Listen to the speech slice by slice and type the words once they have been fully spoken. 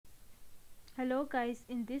Hello guys,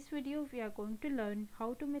 in this video we are going to learn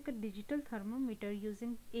how to make a digital thermometer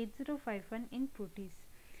using 8051 in Proteus.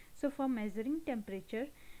 So for measuring temperature,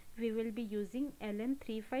 we will be using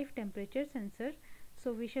LM35 temperature sensor.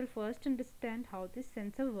 So we shall first understand how this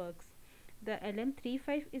sensor works. The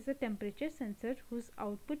LM35 is a temperature sensor whose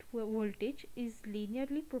output voltage is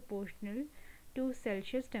linearly proportional to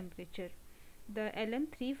Celsius temperature. The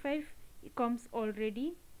LM35 comes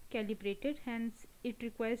already calibrated, hence it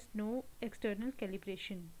requires no external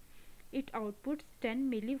calibration. It outputs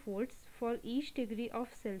 10 millivolts for each degree of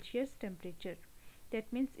Celsius temperature.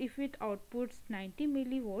 That means if it outputs 90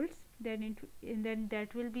 millivolts, then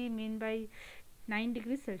that will be mean by 9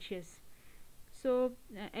 degrees Celsius. So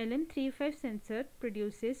LM35 sensor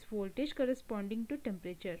produces voltage corresponding to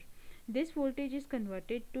temperature. This voltage is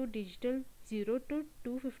converted to digital 0 to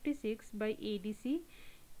 256 by ADC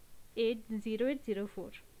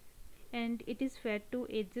 0804, and it is fed to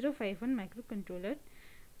 8051 microcontroller.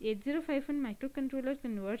 8051 microcontroller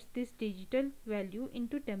converts this digital value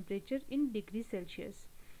into temperature in degrees Celsius.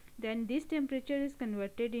 Then this temperature is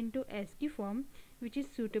converted into ASCII form, which is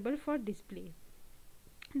suitable for display.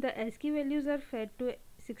 The ASCII values are fed to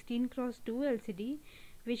 16x2 LCD,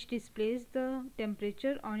 which displays the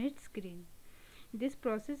temperature on its screen. This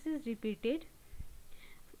process is repeated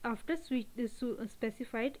after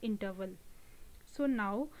specified interval. So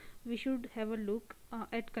now we should have a look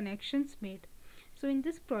at connections made. So in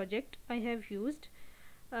this project I have used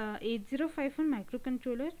 8051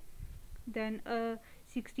 microcontroller, then a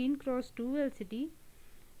 16x2 LCD,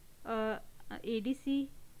 ADC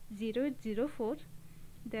 0804,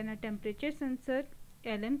 then a temperature sensor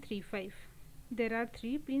LM35. There are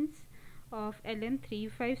 3 pins of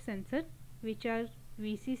LM35 sensor, which are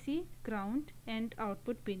VCC, ground and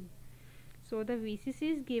output pin. So the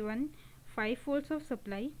VCC is given 5 volts of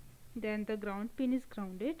supply, then the ground pin is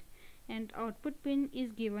grounded and output pin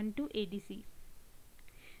is given to ADC.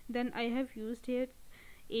 Then I have used here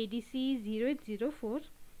ADC 0804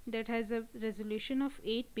 that has a resolution of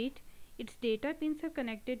 8 bit. Its data pins are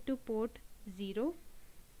connected to port 0,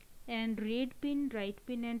 and read pin, write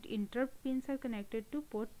pin and interrupt pins are connected to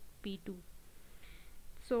port P2.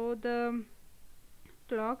 So the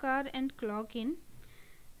clock R and clock in,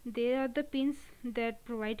 they are the pins that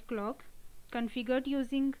provide clock, configured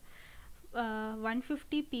using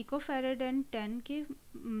 150 picofarad and 10k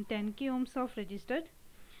ohms of resistor.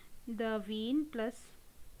 The Vin plus,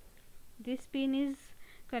 this pin is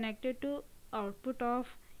connected to output of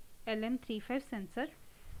LM35 sensor.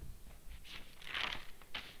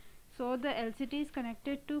 So the LCD is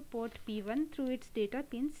connected to port P1 through its data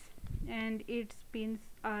pins, and its pins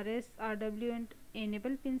RS, RW and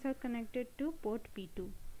enable pins are connected to port P2.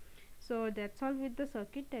 So that's all with the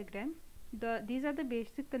circuit diagram. These are the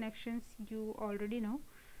basic connections you already know,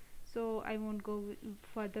 so I won't go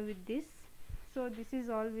further with this. So this is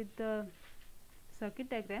all with the circuit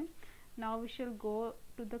diagram. Now we shall go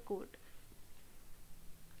to the code.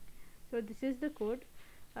 So this is the code,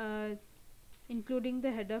 including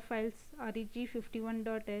the header files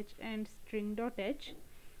reg51.h and string.h,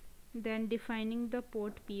 then defining the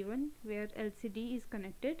port P1 where LCD is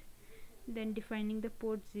connected, then defining the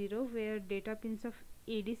port 0 where data pins of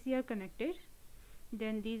ADC are connected.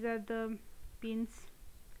 Then these are the pins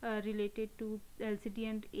related to LCD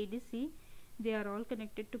and ADC, they are all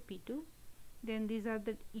connected to P2. Then these are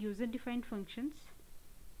the user defined functions.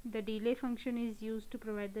 The delay function is used to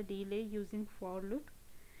provide the delay using for loop.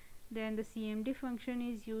 Then the CMD function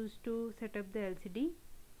is used to set up the LCD.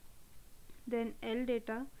 Then L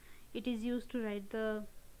data, it is used to write the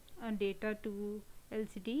data to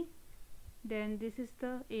LCD. Then this is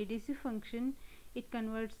the ADC function, it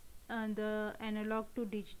converts the analog to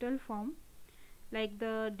digital form. Like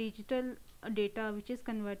the digital data which is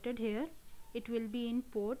converted here, it will be in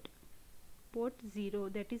port 0,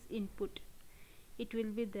 that is input, it will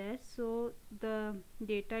be there. So the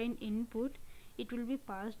data in input, it will be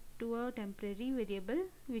passed to a temporary variable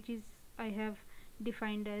which is I have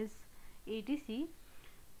defined as ADC.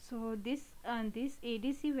 So this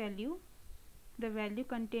ADC value, the value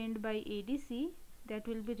contained by ADC, that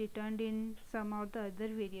will be returned in some or the other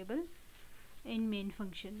variable in main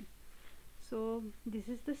function. So this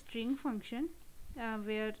is the string function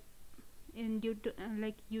where in due to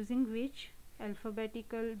like using which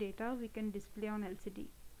alphabetical data we can display on LCD.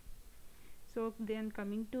 So then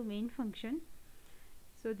coming to main function,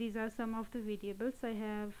 so these are some of the variables I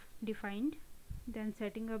have defined, then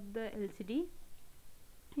setting up the LCD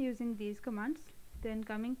using these commands. Then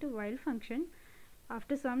coming to while function,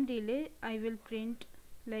 after some delay I will print,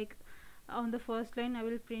 like on the first line I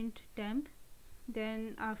will print temp,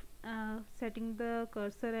 then setting the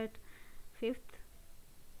cursor at fifth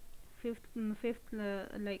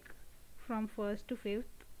like from first to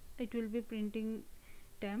fifth it will be printing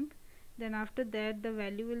temp. Then after that the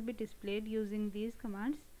value will be displayed using these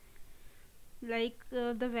commands. Like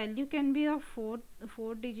the value can be of 4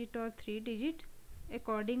 digit or 3 digit.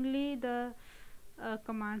 Accordingly the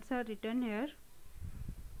commands are written here.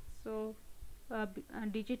 So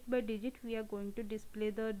digit by digit we are going to display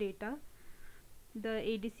the data. The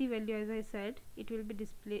ADC value, as I said, it will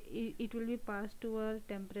be passed to a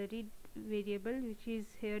temporary variable which is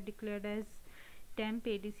here declared as temp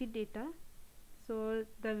ADC data. So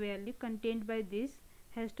the value contained by this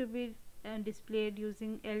has to be displayed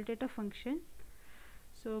using LData function.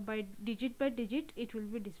 So by digit it will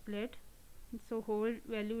be displayed. So whole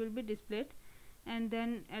value will be displayed, and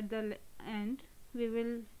then at the end we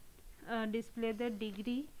will display the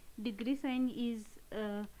degree sign is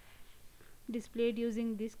displayed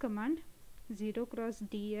using this command 0 cross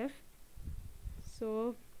df.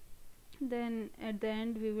 So then at the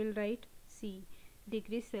end we will write C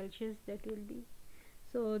degrees Celsius, that will be.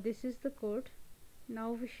 So this is the code.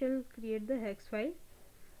 Now we shall create the hex file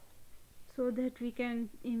so that we can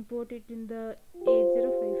import it in the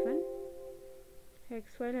 8051.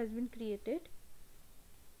 Hex file has been created.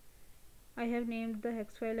 I have named the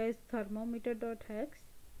hex file as thermometer.hex.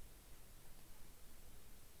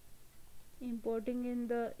 Importing in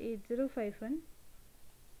the 8051.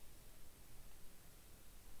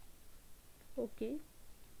 Okay,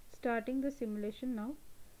 starting the simulation now.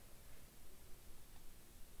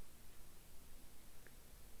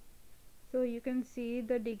 So you can see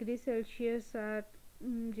the degrees Celsius are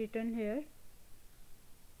written here.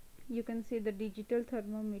 You can see the digital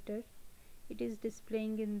thermometer, it is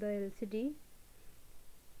displaying in the LCD.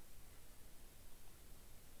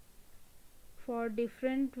 For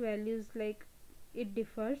different values, like it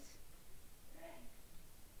differs.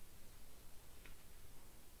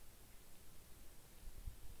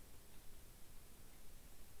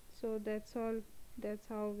 So that's all. That's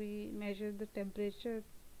how we measure the temperature.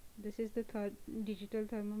 This is the digital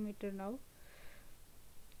thermometer now.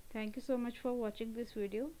 Thank you so much for watching this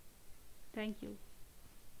video. Thank you.